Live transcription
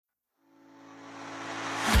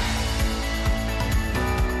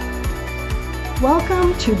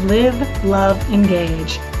Welcome to Live, Love,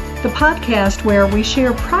 Engage, the podcast where we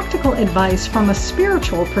share practical advice from a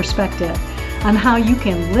spiritual perspective on how you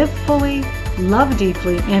can live fully, love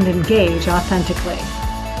deeply, and engage authentically.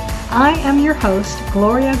 I am your host,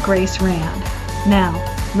 Gloria Grace Rand. Now,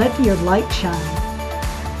 let your light shine.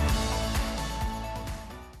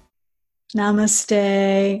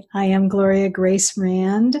 Namaste. I am Gloria Grace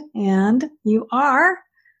Rand, and you are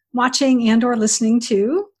watching and or listening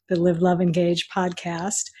to the Live, Love, Engage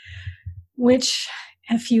podcast, which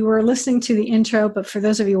if you were listening to the intro, but for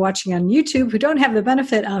those of you watching on YouTube who don't have the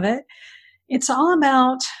benefit of it, it's all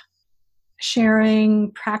about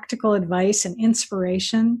sharing practical advice and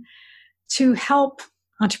inspiration to help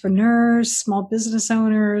entrepreneurs, small business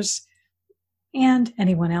owners, and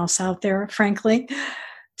anyone else out there, frankly,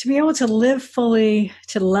 to be able to live fully,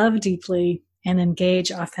 to love deeply, and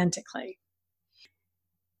engage authentically.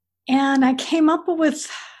 And I came up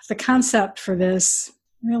with the concept for this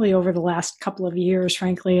really over the last couple of years,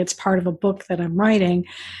 frankly. It's part of a book that I'm writing.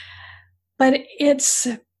 But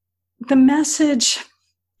the message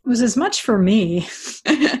was as much for me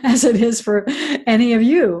as it is for any of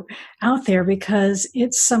you out there, because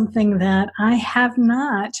it's something that I have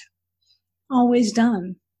not always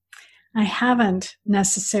done. I haven't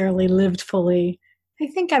necessarily lived fully. I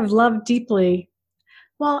think I've loved deeply.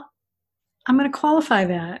 Well, I'm going to qualify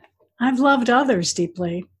that. I've loved others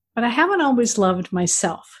deeply, but I haven't always loved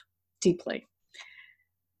myself deeply.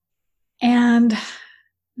 And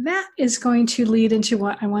that is going to lead into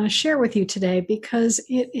what I want to share with you today, because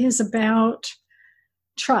it is about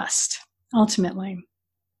trust, ultimately,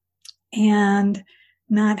 and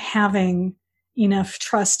not having enough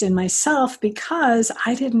trust in myself because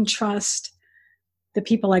I didn't trust the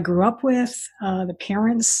people I grew up with, the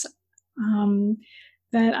parents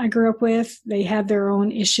that I grew up with. They had their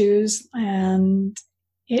own issues, and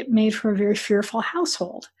it made for a very fearful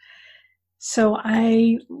household. So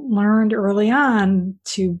I learned early on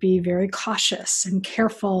to be very cautious and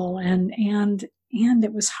careful, and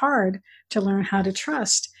it was hard to learn how to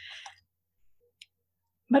trust.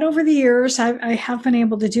 But over the years, I have been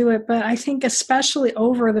able to do it. But I think especially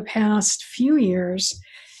over the past few years,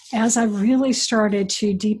 as I've really started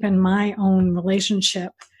to deepen my own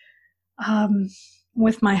relationship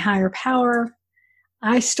with my higher power,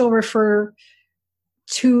 I still refer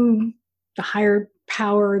to the higher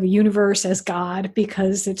power, the universe, as God,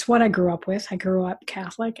 because it's what I grew up with. I grew up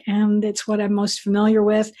Catholic, and it's what I'm most familiar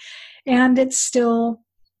with. And it still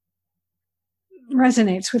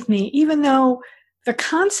resonates with me, even though the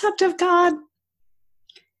concept of God,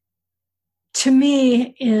 to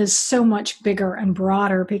me, is so much bigger and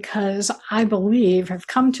broader, because I've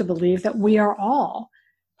come to believe that we are all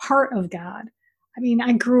part of God. I mean,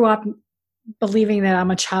 I grew up believing that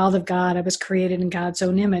I'm a child of God. I was created in God's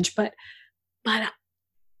own image, but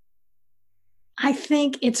I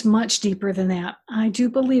think it's much deeper than that. I do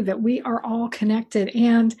believe that we are all connected,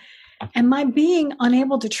 and my being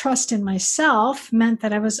unable to trust in myself meant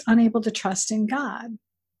that I was unable to trust in God.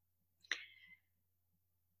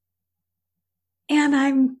 And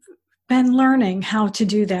I've been learning how to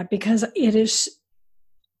do that, because it is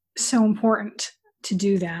so important to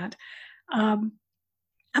do that.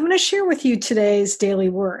 I'm going to share with you today's daily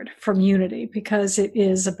word from Unity, because it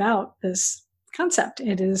is about this concept.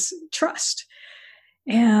 It is trust.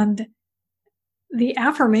 And the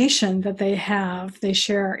affirmation that they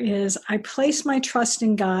share is, I place my trust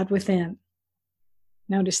in God within.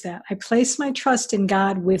 Notice that. I place my trust in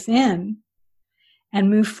God within and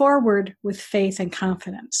move forward with faith and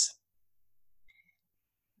confidence.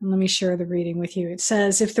 And let me share the reading with you. It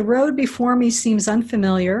says, if the road before me seems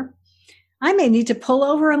unfamiliar, I may need to pull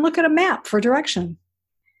over and look at a map for direction.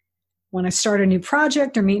 When I start a new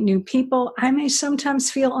project or meet new people, I may sometimes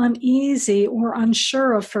feel uneasy or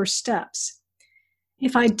unsure of first steps.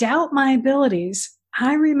 If I doubt my abilities,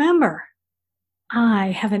 I remember I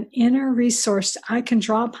have an inner resource I can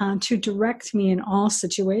draw upon to direct me in all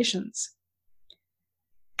situations.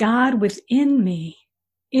 God within me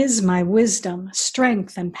is my wisdom,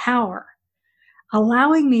 strength, and power,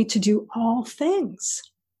 allowing me to do all things.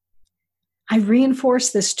 I reinforce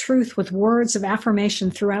this truth with words of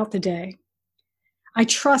affirmation throughout the day. I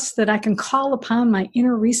trust that I can call upon my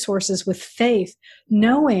inner resources with faith,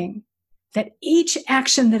 knowing that each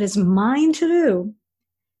action that is mine to do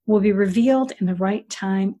will be revealed in the right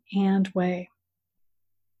time and way.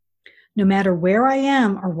 No matter where I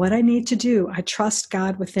am or what I need to do, I trust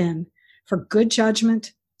God within for good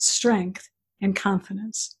judgment, strength, and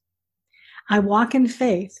confidence. I walk in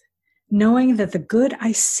faith, knowing that the good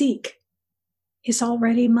I seek is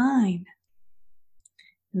already mine.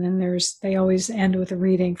 And then they always end with a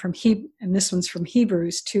reading from and this one's from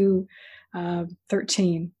Hebrews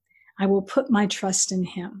 2:13. I will put my trust in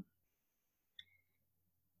him.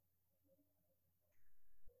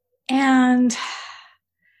 And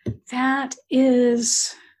that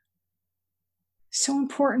is so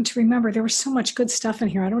important to remember. There was so much good stuff in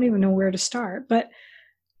here. I don't even know where to start, but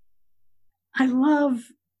I love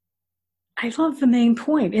the main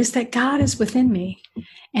point is that God is within me.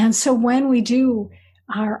 And so when we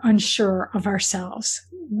are unsure of ourselves,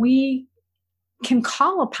 we can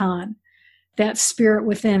call upon that spirit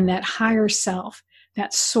within, that higher self,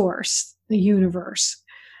 that source, the universe,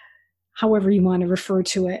 however you want to refer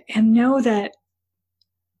to it, and know that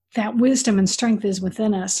wisdom and strength is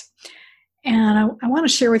within us. And I want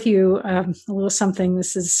to share with you a little something.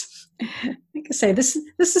 This is, like I say, this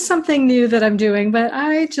is something new that I'm doing, but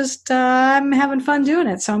I'm having fun doing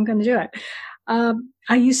it, so I'm going to do it.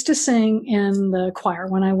 I used to sing in the choir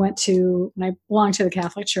when I belonged to the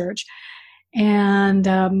Catholic Church, and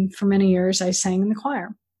for many years I sang in the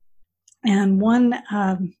choir. And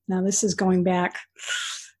now this is going back,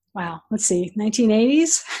 wow, let's see,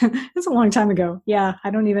 1980s? That's a long time ago. Yeah, I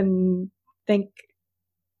don't even think,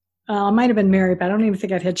 I might have been married, but I don't even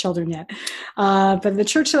think I'd had children yet. But the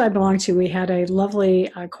church that I belonged to, we had a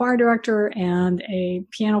lovely choir director and a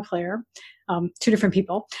piano player, two different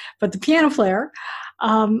people. But the piano player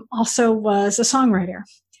also was a songwriter.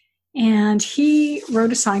 And he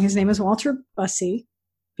wrote a song. His name is Walter Busey.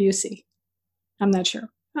 I'm not sure.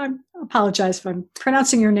 I apologize if I'm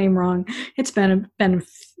pronouncing your name wrong. It's been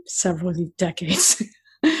several decades.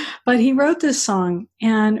 But he wrote this song,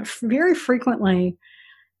 and very frequently,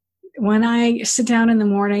 when I sit down in the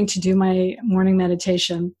morning to do my morning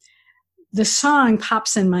meditation, the song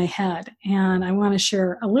pops in my head, and I want to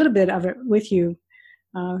share a little bit of it with you,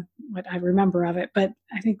 what I remember of it. But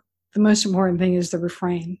I think the most important thing is the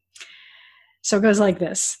refrain. So it goes like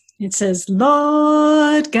this. It says,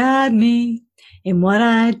 Lord, guide me in what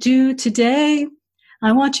I do today.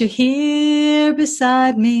 I want you here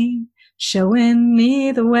beside me, showing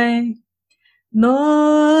me the way.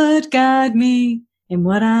 Lord, guide me in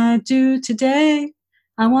what I do today.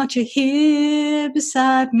 I want you here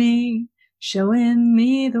beside me, showing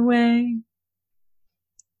me the way.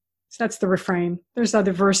 So that's the refrain. There's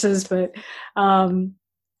other verses, but I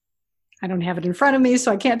don't have it in front of me,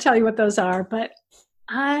 so I can't tell you what those are. But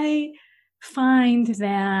I find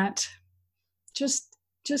that just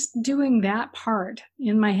doing that part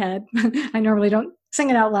in my head, I normally don't sing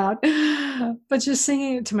it out loud, but just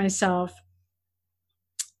singing it to myself,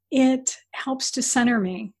 it helps to center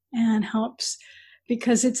me and helps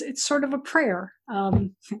because it's sort of a prayer.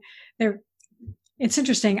 It's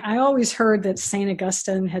interesting. I always heard that St.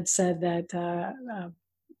 Augustine had said that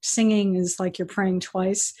singing is like you're praying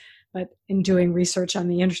twice, but in doing research on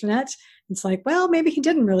the internet, it's like, well, maybe he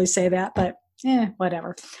didn't really say that, but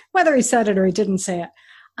whatever. Whether he said it or he didn't say it,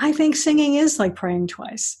 I think singing is like praying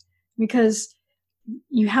twice because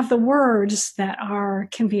you have the words that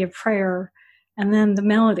can be a prayer and then the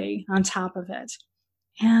melody on top of it.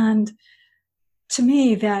 And to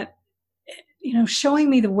me, that, showing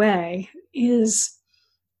me the way is,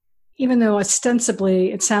 even though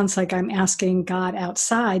ostensibly it sounds like I'm asking God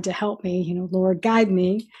outside to help me, Lord, guide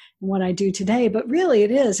me in what I do today, but really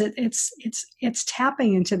it is. It's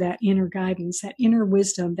tapping into that inner guidance, that inner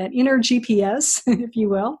wisdom, that inner GPS, if you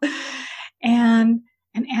will, and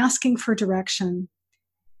asking for direction,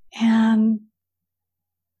 and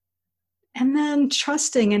then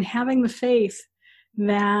trusting and having the faith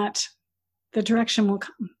that the direction will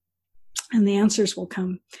come and the answers will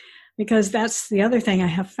come. Because that's the other thing I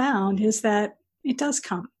have found is that it does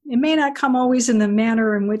come. It may not come always in the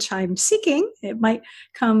manner in which I'm seeking. It might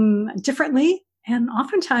come differently and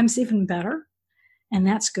oftentimes even better. And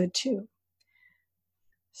that's good too.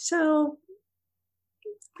 So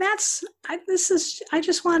I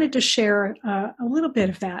just wanted to share a little bit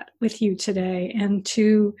of that with you today and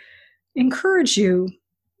to encourage you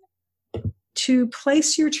to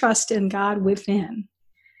place your trust in God within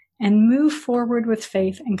and move forward with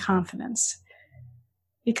faith and confidence,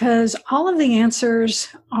 because all of the answers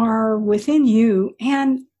are within you.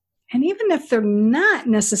 And even if they're not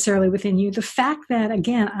necessarily within you, the fact that,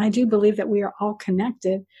 again, I do believe that we are all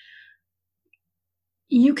connected,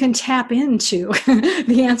 you can tap into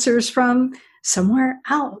the answers from somewhere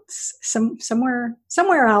else, someone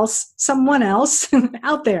else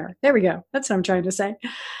out there. There we go. That's what I'm trying to say.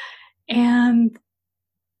 And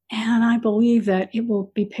I believe that it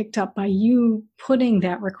will be picked up by you putting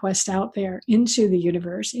that request out there into the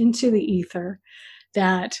universe, into the ether,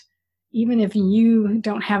 that even if you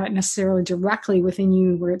don't have it necessarily directly within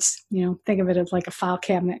you, where it's, think of it as like a file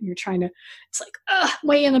cabinet. And you're trying to, it's like,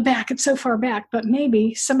 way in the back. It's so far back. But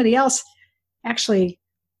maybe somebody else actually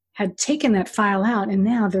had taken that file out, and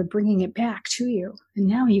now they're bringing it back to you. And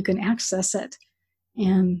now you can access it.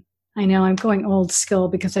 And I know I'm going old school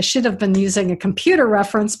because I should have been using a computer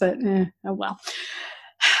reference, but oh well.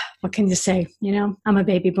 What can you say? I'm a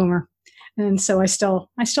baby boomer. And so I still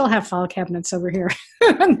have file cabinets over here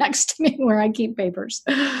next to me where I keep papers.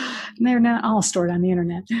 And they're not all stored on the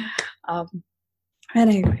internet.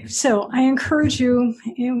 Anyway, so I encourage you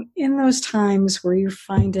in those times where you're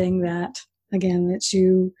finding that, again, that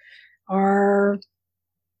you are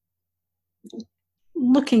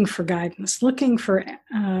looking for guidance, looking for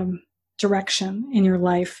direction in your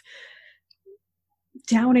life,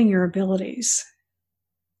 doubting your abilities.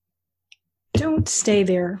 Don't stay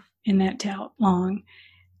there in that doubt long.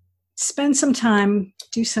 Spend some time,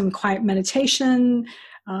 do some quiet meditation,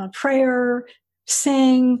 prayer,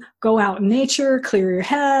 sing, go out in nature, clear your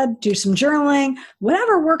head, do some journaling,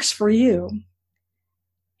 whatever works for you.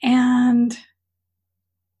 And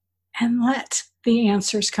let the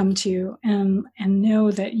answers come to you, and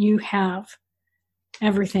know that you have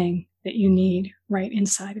everything that you need right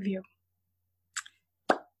inside of you.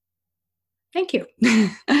 Thank you.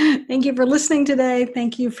 Thank you for listening today.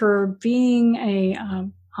 Thank you for being a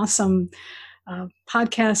awesome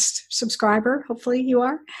podcast subscriber. Hopefully you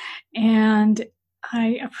are. And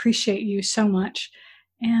I appreciate you so much.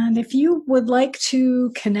 And if you would like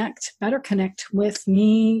to better connect with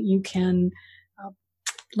me, you can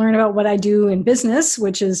learn about what I do in business,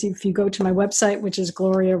 which is if you go to my website, which is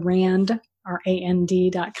GloriaRand,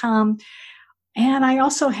 RAND.com. And I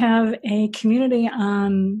also have a community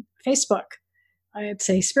on Facebook. It's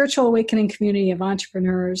a spiritual awakening community of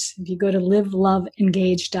entrepreneurs. If you go to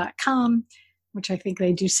liveloveengage.com, which I think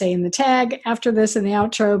they do say in the tag after this in the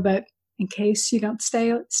outro, but in case you don't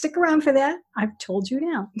stick around for that, I've told you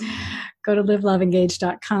now. Go to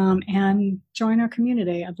liveloveengage.com and join our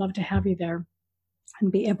community. I'd love to have you there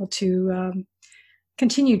and be able to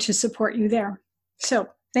continue to support you there. So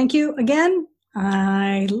thank you again.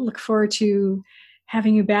 I look forward to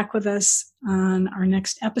having you back with us on our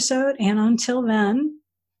next episode. And until then,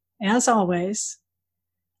 as always,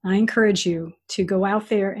 I encourage you to go out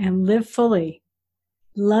there and live fully,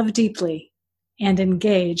 love deeply, and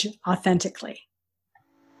engage authentically.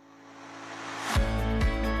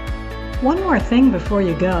 One more thing before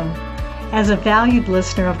you go. As a valued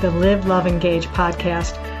listener of the Live, Love, Engage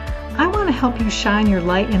podcast, I want to help you shine your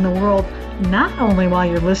light in the world, not only while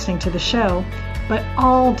you're listening to the show, but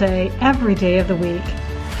all day, every day of the week.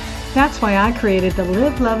 That's why I created the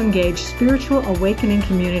Live, Love, Engage Spiritual Awakening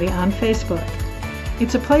Community on Facebook.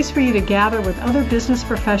 It's a place for you to gather with other business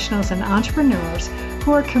professionals and entrepreneurs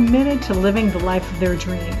who are committed to living the life of their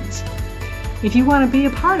dreams. If you want to be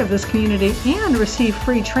a part of this community and receive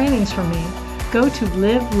free trainings from me, go to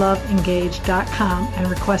liveloveengage.com and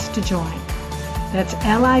request to join. That's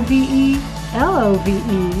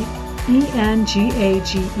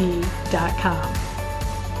liveloveengage.com.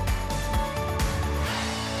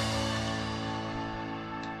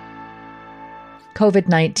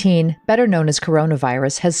 COVID-19, better known as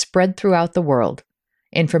coronavirus, has spread throughout the world.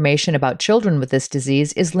 Information about children with this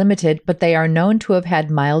disease is limited, but they are known to have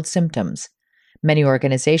had mild symptoms. Many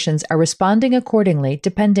organizations are responding accordingly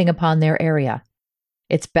depending upon their area.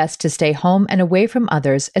 It's best to stay home and away from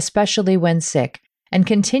others, especially when sick, and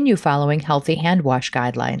continue following healthy hand wash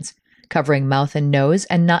guidelines, covering mouth and nose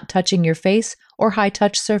and not touching your face or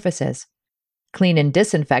high-touch surfaces. Clean and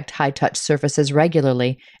disinfect high-touch surfaces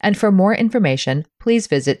regularly, and for more information, please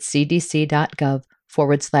visit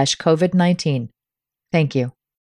cdc.gov/COVID-19. Thank you.